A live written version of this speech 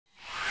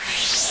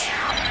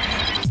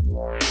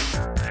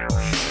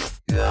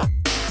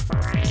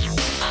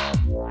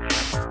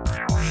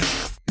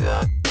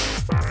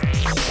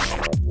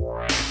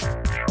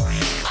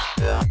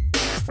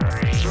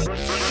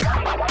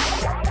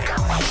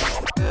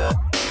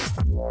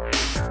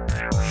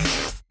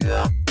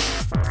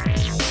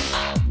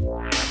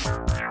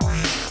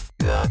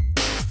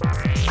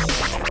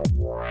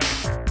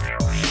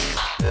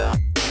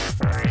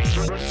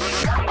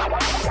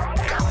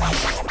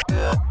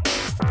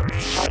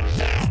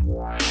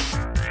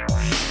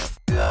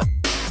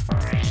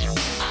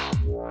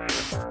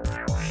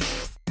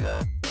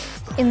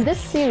In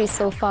this series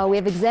so far, we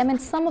have examined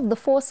some of the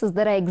forces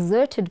that are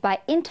exerted by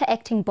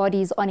interacting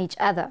bodies on each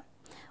other.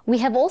 We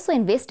have also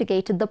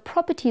investigated the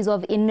properties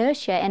of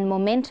inertia and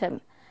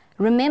momentum.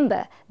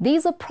 Remember,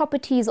 these are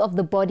properties of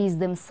the bodies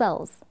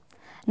themselves.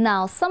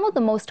 Now, some of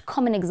the most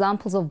common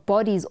examples of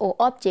bodies or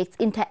objects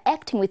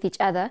interacting with each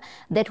other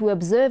that we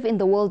observe in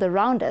the world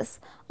around us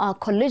are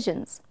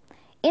collisions.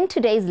 In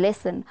today's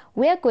lesson,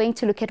 we are going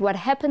to look at what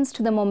happens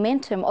to the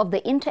momentum of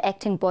the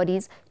interacting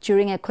bodies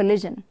during a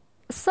collision.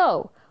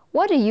 So,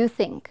 what do you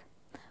think?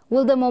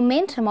 Will the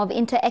momentum of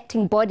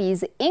interacting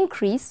bodies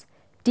increase,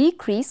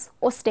 decrease,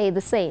 or stay the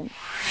same?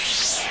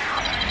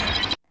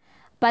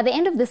 By the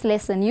end of this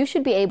lesson, you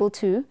should be able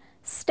to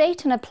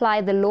state and apply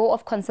the law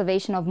of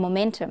conservation of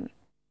momentum.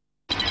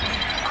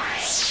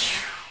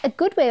 A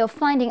good way of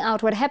finding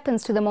out what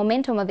happens to the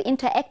momentum of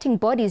interacting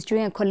bodies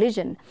during a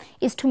collision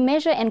is to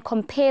measure and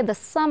compare the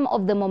sum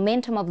of the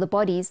momentum of the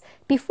bodies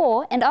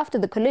before and after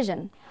the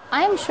collision.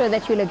 I am sure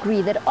that you'll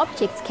agree that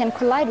objects can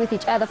collide with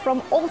each other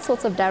from all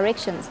sorts of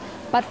directions,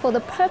 but for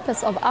the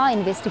purpose of our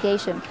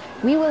investigation,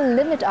 we will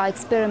limit our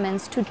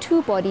experiments to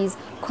two bodies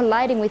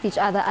colliding with each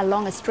other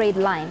along a straight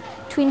line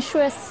to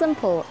ensure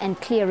simple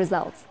and clear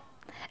results.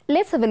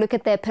 Let's have a look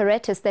at the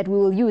apparatus that we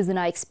will use in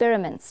our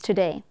experiments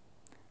today.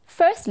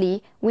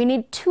 Firstly, we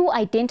need two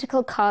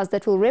identical cars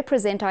that will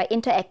represent our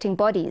interacting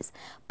bodies.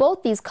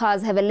 Both these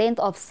cars have a length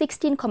of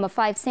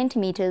 16.5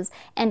 centimeters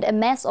and a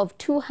mass of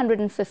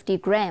 250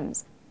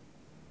 grams.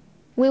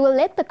 We will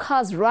let the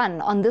cars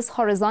run on this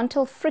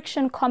horizontal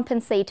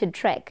friction-compensated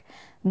track.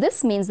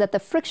 This means that the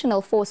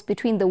frictional force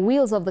between the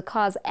wheels of the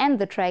cars and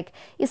the track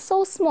is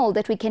so small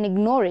that we can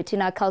ignore it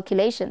in our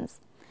calculations.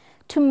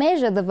 To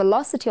measure the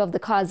velocity of the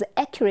cars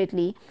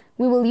accurately,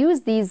 we will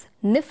use these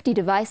nifty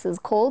devices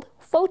called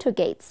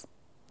photogates.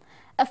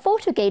 A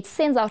photogate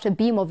sends out a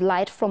beam of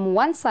light from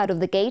one side of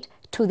the gate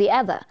to the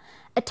other.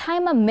 A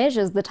timer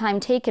measures the time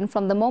taken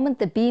from the moment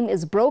the beam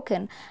is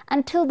broken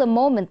until the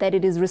moment that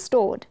it is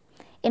restored.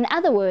 In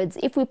other words,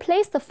 if we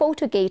place the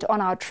photogate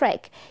on our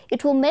track,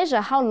 it will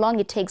measure how long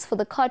it takes for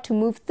the car to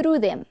move through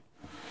them.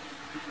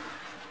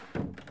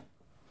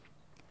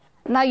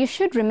 Now you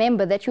should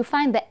remember that you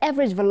find the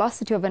average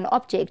velocity of an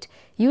object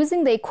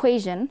using the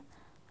equation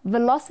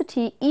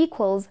velocity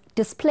equals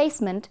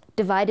displacement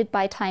divided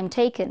by time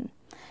taken.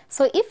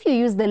 So if you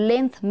use the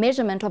length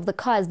measurement of the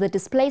car as the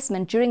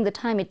displacement during the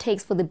time it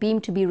takes for the beam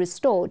to be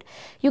restored,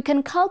 you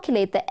can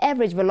calculate the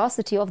average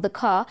velocity of the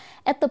car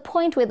at the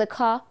point where the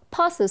car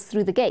passes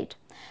through the gate.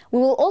 We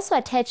will also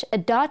attach a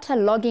data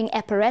logging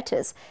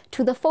apparatus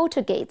to the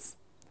photogates.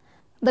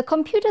 The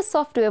computer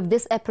software of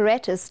this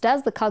apparatus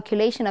does the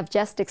calculation I've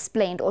just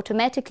explained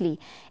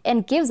automatically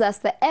and gives us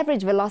the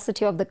average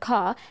velocity of the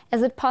car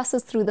as it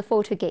passes through the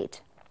photogate.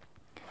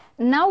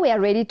 Now we are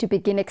ready to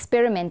begin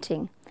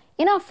experimenting.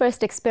 In our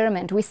first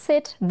experiment, we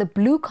set the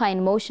blue car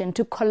in motion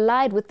to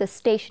collide with the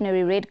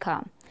stationary red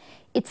car.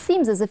 It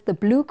seems as if the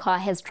blue car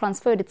has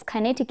transferred its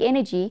kinetic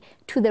energy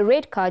to the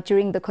red car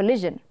during the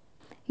collision.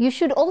 You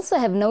should also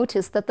have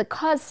noticed that the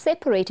cars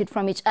separated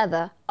from each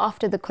other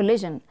after the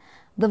collision.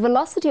 The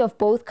velocity of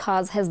both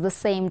cars has the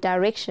same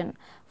direction,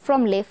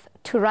 from left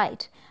to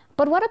right.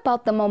 But what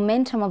about the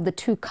momentum of the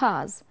two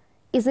cars?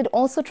 Is it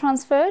also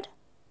transferred?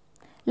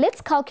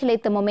 Let's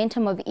calculate the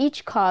momentum of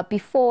each car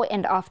before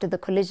and after the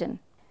collision.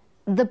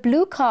 The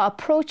blue car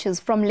approaches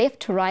from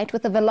left to right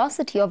with a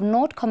velocity of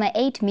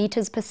 0.8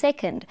 meters per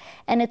second,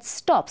 and it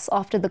stops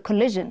after the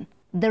collision.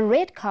 The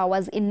red car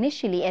was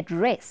initially at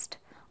rest.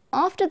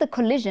 After the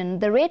collision,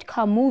 the red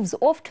car moves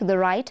off to the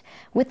right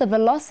with a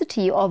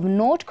velocity of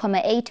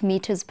 0.8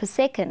 meters per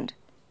second.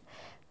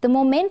 The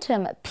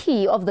momentum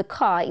P of the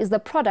car is the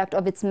product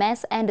of its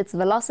mass and its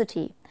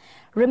velocity.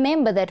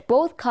 Remember that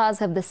both cars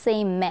have the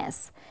same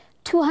mass,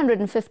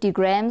 250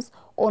 grams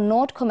or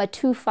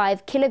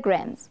 0.25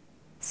 kilograms.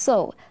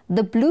 So,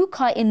 the blue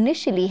car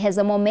initially has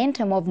a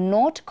momentum of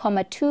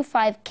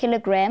 0.25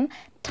 kilogram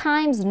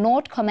times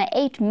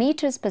 0.8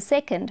 meters per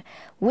second,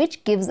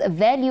 which gives a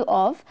value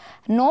of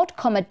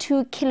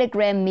 0.2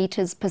 kilogram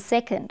meters per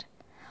second.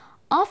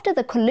 After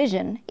the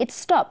collision, it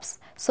stops,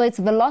 so its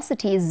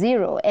velocity is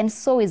zero, and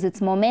so is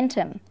its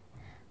momentum.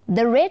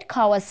 The red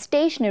car was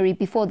stationary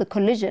before the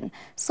collision,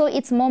 so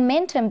its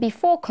momentum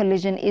before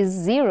collision is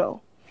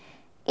zero.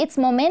 Its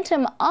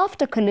momentum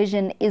after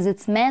collision is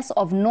its mass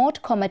of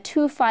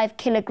 0.25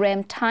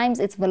 kilogram times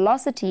its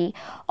velocity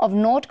of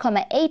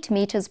 0.8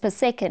 meters per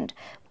second,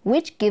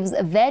 which gives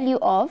a value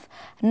of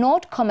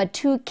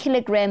 0.2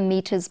 kilogram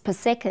meters per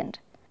second.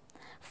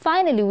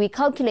 Finally, we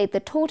calculate the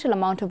total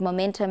amount of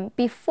momentum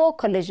before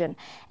collision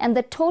and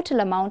the total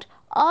amount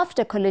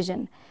after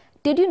collision.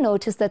 Did you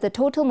notice that the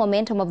total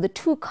momentum of the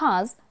two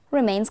cars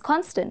remains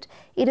constant?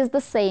 It is the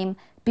same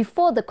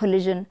before the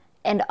collision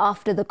and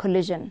after the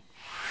collision.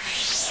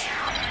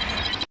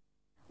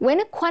 When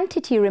a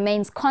quantity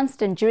remains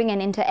constant during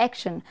an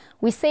interaction,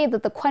 we say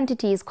that the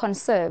quantity is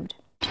conserved.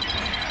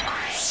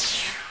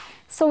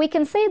 So we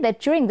can say that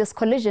during this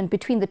collision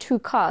between the two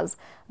cars,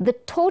 the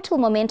total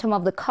momentum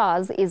of the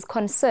cars is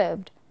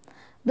conserved.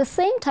 The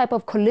same type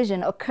of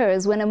collision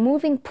occurs when a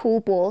moving pool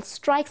ball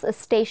strikes a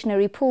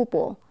stationary pool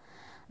ball.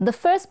 The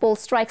first ball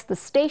strikes the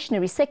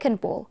stationary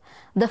second ball.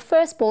 The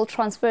first ball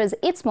transfers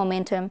its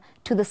momentum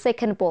to the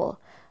second ball.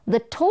 The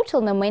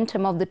total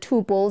momentum of the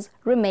two balls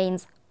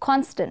remains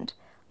constant.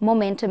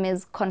 Momentum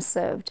is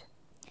conserved.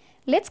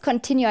 Let's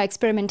continue our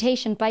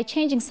experimentation by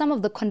changing some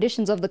of the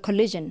conditions of the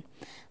collision.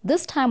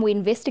 This time we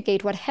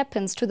investigate what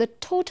happens to the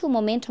total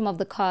momentum of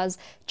the cars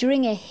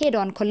during a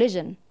head-on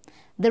collision.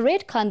 The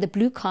red car and the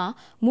blue car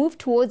move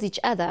towards each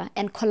other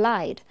and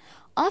collide.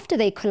 After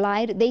they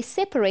collide, they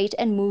separate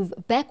and move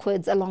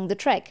backwards along the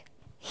track.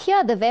 Here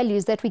are the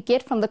values that we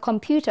get from the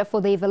computer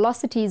for their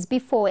velocities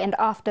before and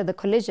after the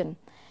collision.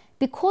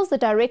 Because the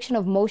direction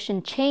of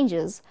motion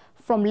changes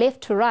from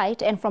left to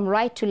right and from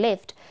right to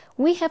left,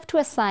 we have to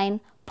assign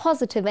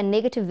positive and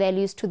negative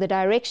values to the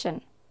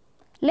direction.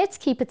 Let's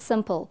keep it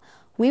simple.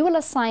 We will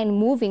assign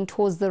moving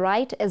towards the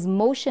right as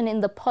motion in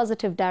the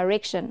positive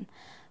direction.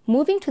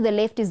 Moving to the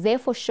left is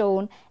therefore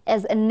shown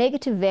as a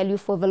negative value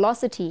for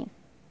velocity.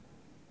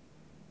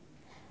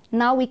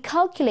 Now we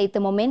calculate the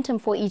momentum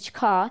for each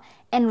car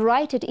and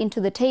write it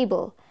into the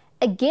table.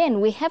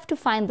 Again, we have to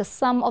find the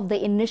sum of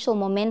the initial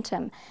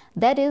momentum,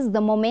 that is,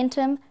 the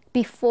momentum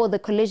before the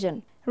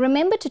collision.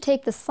 Remember to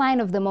take the sign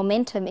of the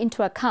momentum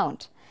into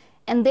account,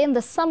 and then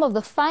the sum of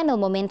the final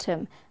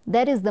momentum,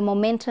 that is, the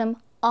momentum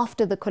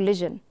after the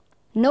collision.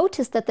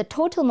 Notice that the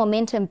total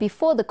momentum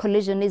before the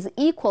collision is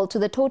equal to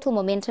the total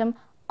momentum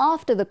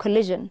after the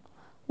collision.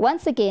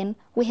 Once again,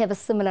 we have a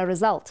similar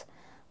result.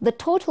 The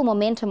total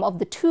momentum of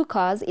the two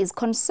cars is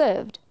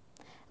conserved.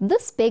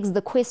 This begs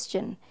the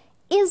question,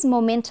 is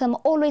momentum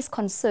always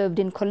conserved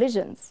in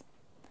collisions?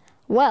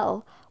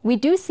 Well, we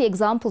do see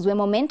examples where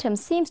momentum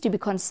seems to be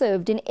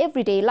conserved in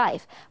everyday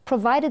life,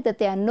 provided that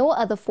there are no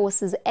other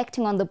forces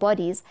acting on the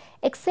bodies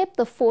except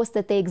the force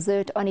that they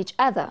exert on each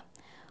other.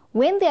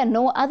 When there are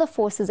no other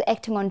forces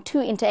acting on two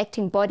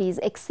interacting bodies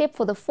except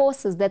for the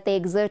forces that they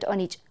exert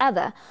on each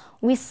other,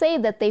 we say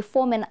that they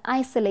form an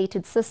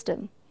isolated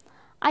system.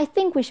 I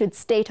think we should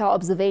state our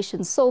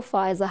observations so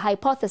far as a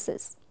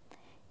hypothesis.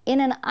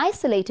 In an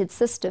isolated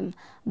system,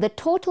 the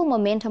total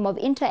momentum of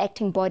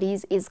interacting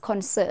bodies is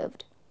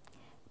conserved.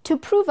 To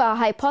prove our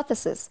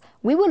hypothesis,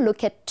 we will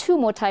look at two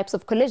more types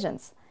of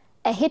collisions,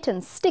 a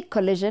hit-and-stick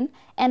collision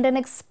and an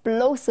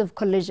explosive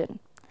collision.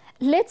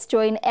 Let's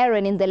join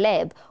Aaron in the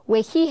lab,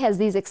 where he has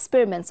these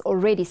experiments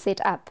already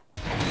set up.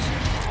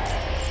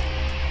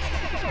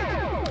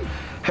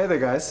 Hey there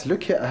guys,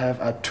 look here, I have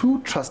our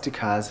two trusty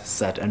cars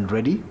set and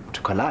ready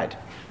to collide.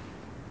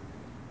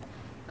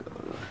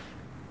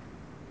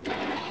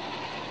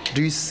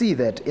 Do you see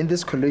that in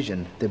this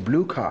collision, the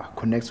blue car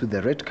connects with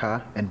the red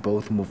car and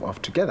both move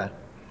off together?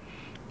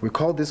 We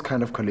call this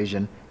kind of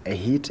collision a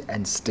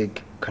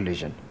hit-and-stick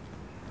collision.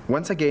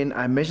 Once again,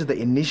 I measure the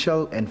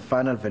initial and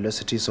final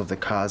velocities of the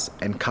cars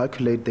and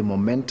calculate the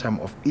momentum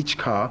of each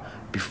car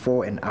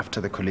before and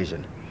after the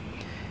collision.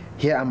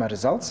 Here are my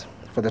results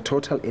for the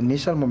total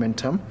initial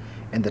momentum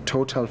and the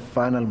total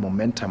final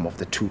momentum of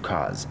the two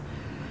cars.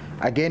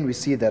 Again, we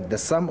see that the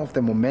sum of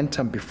the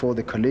momentum before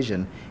the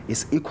collision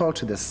is equal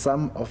to the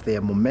sum of their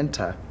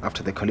momenta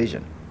after the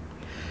collision.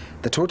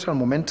 The total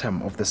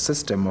momentum of the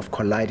system of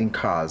colliding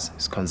cars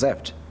is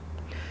conserved.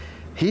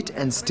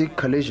 Hit-and-stick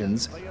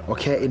collisions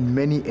occur in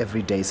many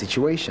everyday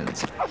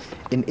situations.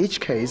 In each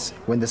case,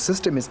 when the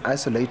system is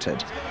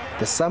isolated,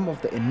 the sum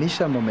of the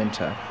initial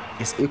momenta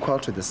is equal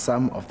to the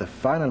sum of the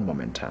final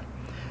momenta.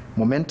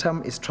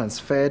 Momentum is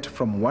transferred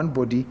from one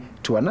body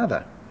to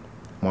another.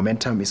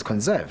 Momentum is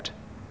conserved.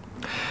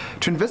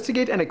 To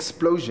investigate an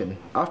explosion,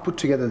 I've put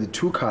together the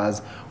two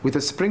cars with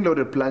a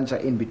spring-loaded plunger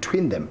in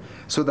between them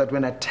so that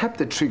when I tap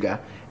the trigger,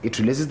 it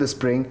releases the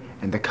spring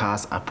and the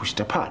cars are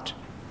pushed apart.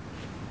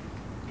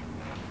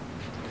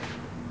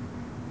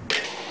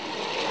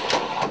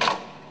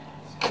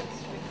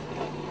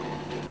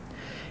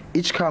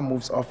 Each car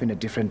moves off in a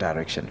different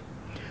direction.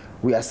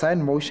 We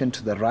assign motion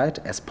to the right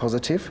as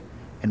positive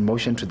and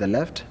motion to the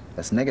left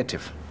as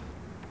negative.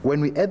 When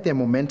we add their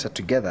momenta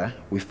together,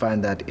 we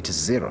find that it is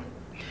zero,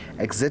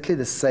 exactly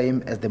the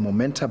same as the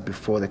momenta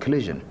before the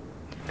collision.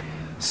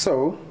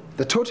 So,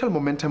 the total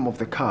momentum of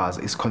the cars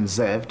is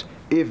conserved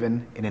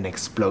even in an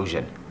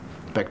explosion.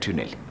 Back to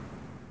Nelly.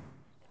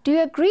 Do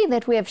you agree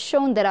that we have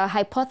shown that our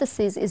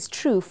hypothesis is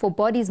true for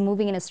bodies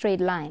moving in a straight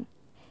line?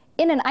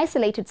 In an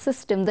isolated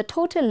system, the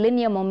total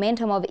linear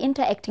momentum of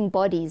interacting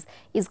bodies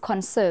is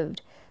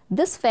conserved.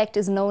 This fact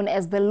is known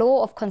as the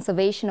law of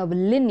conservation of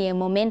linear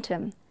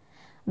momentum.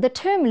 The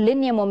term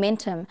linear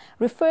momentum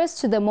refers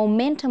to the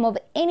momentum of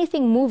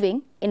anything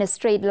moving in a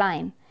straight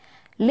line.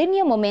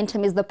 Linear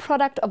momentum is the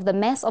product of the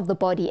mass of the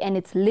body and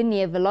its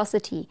linear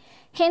velocity,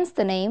 hence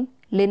the name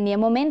linear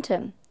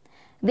momentum.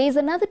 There is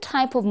another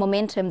type of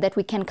momentum that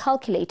we can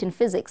calculate in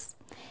physics.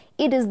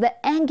 It is the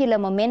angular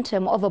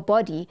momentum of a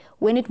body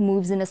when it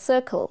moves in a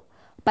circle.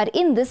 But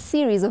in this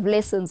series of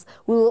lessons,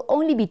 we will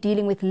only be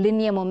dealing with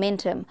linear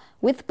momentum,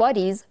 with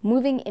bodies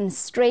moving in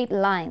straight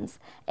lines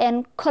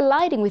and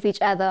colliding with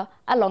each other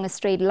along a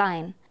straight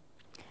line.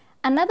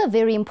 Another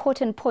very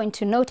important point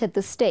to note at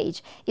this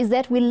stage is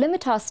that we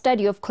limit our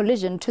study of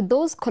collision to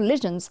those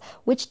collisions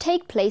which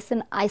take place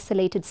in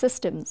isolated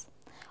systems.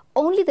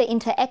 Only the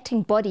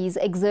interacting bodies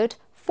exert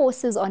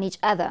forces on each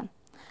other.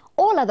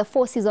 All other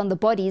forces on the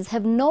bodies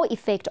have no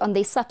effect on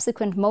their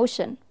subsequent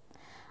motion.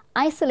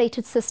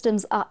 Isolated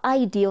systems are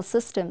ideal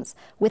systems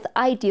with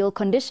ideal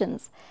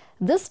conditions.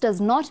 This does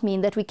not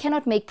mean that we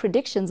cannot make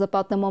predictions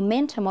about the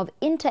momentum of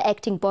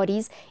interacting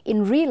bodies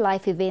in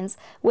real-life events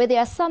where there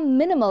are some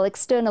minimal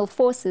external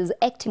forces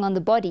acting on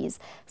the bodies,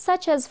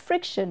 such as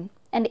friction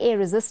and air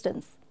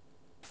resistance.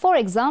 For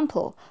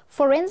example,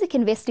 forensic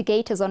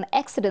investigators on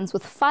accidents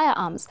with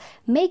firearms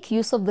make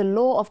use of the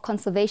law of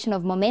conservation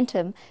of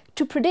momentum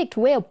to predict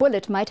where a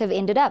bullet might have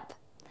ended up.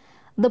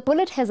 The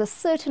bullet has a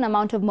certain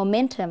amount of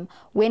momentum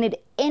when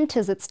it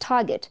enters its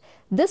target.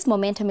 This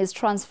momentum is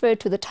transferred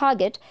to the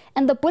target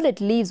and the bullet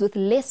leaves with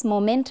less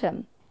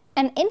momentum.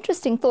 An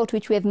interesting thought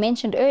which we have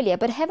mentioned earlier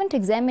but haven't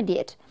examined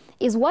yet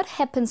is what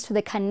happens to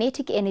the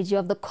kinetic energy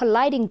of the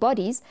colliding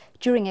bodies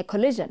during a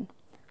collision.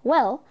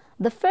 Well,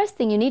 the first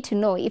thing you need to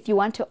know if you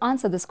want to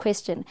answer this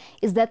question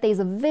is that there is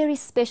a very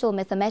special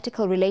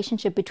mathematical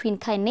relationship between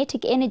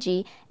kinetic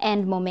energy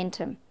and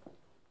momentum.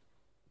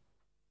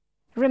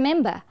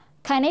 Remember,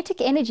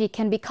 kinetic energy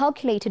can be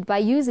calculated by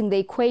using the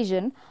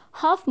equation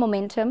half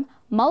momentum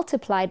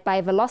multiplied by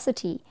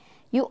velocity.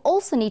 You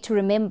also need to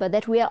remember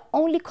that we are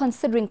only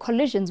considering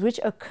collisions which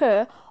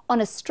occur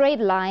on a straight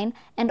line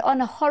and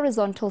on a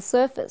horizontal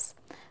surface.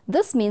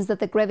 This means that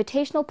the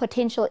gravitational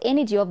potential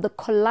energy of the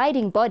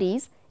colliding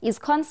bodies is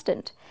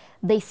constant.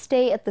 They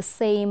stay at the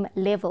same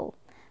level.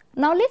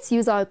 Now let's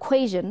use our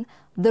equation,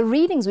 the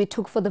readings we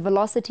took for the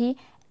velocity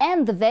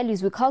and the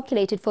values we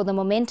calculated for the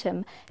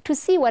momentum to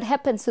see what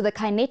happens to the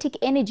kinetic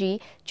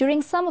energy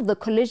during some of the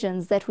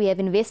collisions that we have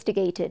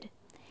investigated.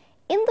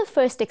 In the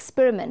first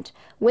experiment,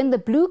 when the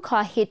blue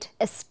car hit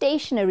a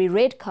stationary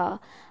red car,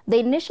 the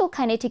initial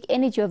kinetic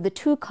energy of the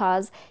two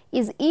cars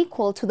is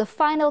equal to the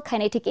final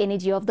kinetic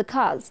energy of the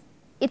cars.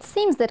 It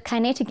seems that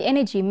kinetic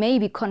energy may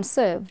be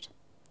conserved.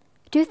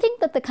 Do you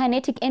think that the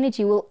kinetic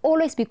energy will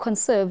always be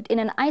conserved in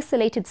an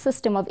isolated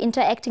system of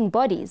interacting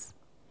bodies?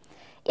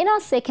 In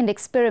our second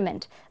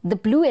experiment, the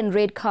blue and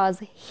red cars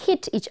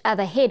hit each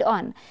other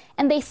head-on,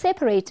 and they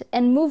separate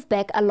and move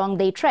back along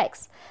their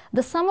tracks.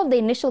 The sum of the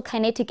initial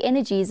kinetic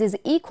energies is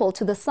equal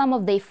to the sum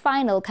of their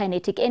final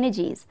kinetic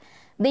energies.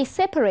 They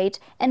separate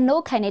and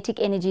no kinetic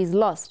energy is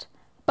lost.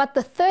 But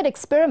the third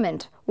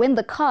experiment, when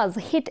the cars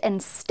hit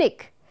and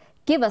stick,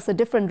 give us a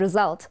different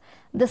result.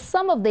 The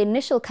sum of the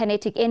initial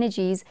kinetic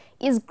energies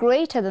is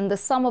greater than the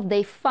sum of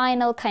their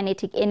final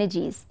kinetic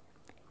energies.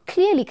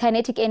 Clearly,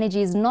 kinetic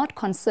energy is not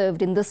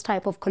conserved in this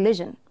type of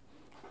collision.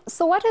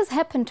 So what has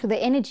happened to the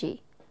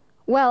energy?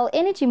 Well,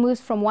 energy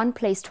moves from one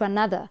place to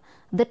another.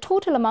 The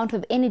total amount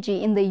of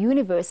energy in the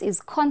universe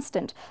is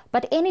constant,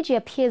 but energy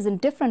appears in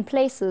different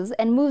places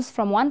and moves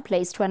from one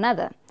place to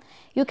another.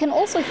 You can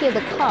also hear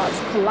the cars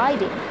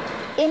colliding.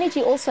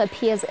 Energy also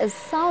appears as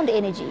sound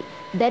energy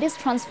that is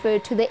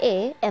transferred to the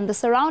air and the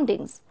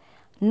surroundings.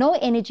 No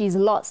energy is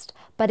lost,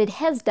 but it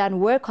has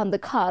done work on the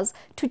cars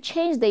to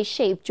change their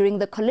shape during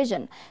the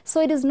collision, so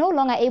it is no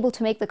longer able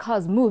to make the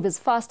cars move as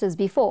fast as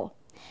before.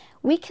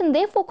 We can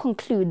therefore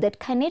conclude that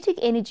kinetic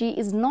energy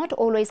is not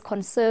always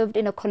conserved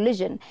in a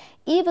collision,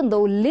 even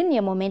though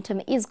linear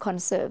momentum is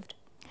conserved.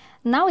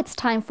 Now it's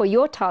time for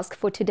your task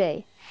for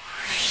today.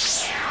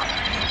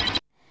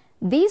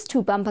 These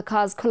two bumper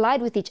cars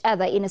collide with each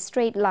other in a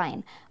straight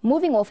line,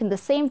 moving off in the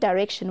same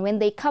direction when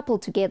they couple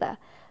together.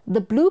 The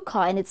blue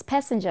car and its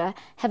passenger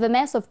have a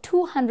mass of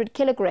 200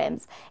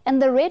 kilograms, and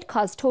the red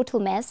car's total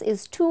mass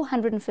is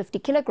 250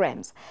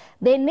 kilograms.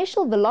 The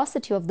initial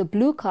velocity of the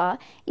blue car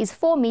is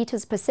 4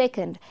 meters per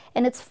second,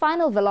 and its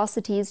final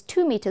velocity is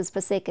 2 meters per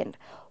second.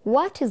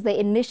 What is the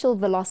initial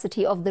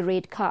velocity of the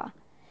red car?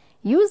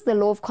 Use the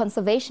law of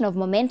conservation of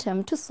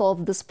momentum to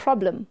solve this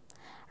problem.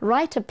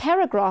 Write a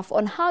paragraph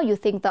on how you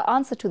think the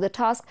answer to the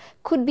task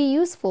could be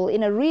useful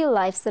in a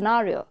real-life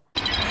scenario.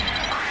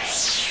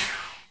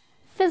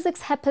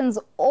 Physics happens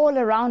all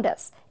around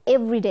us,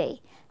 every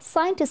day.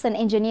 Scientists and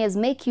engineers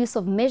make use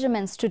of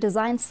measurements to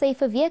design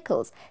safer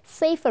vehicles,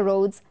 safer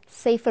roads,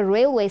 safer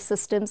railway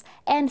systems,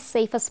 and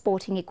safer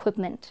sporting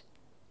equipment.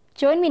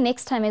 Join me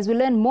next time as we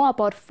learn more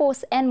about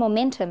force and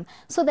momentum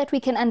so that we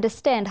can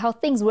understand how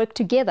things work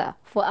together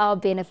for our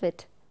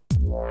benefit.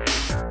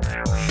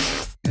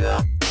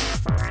 Yeah.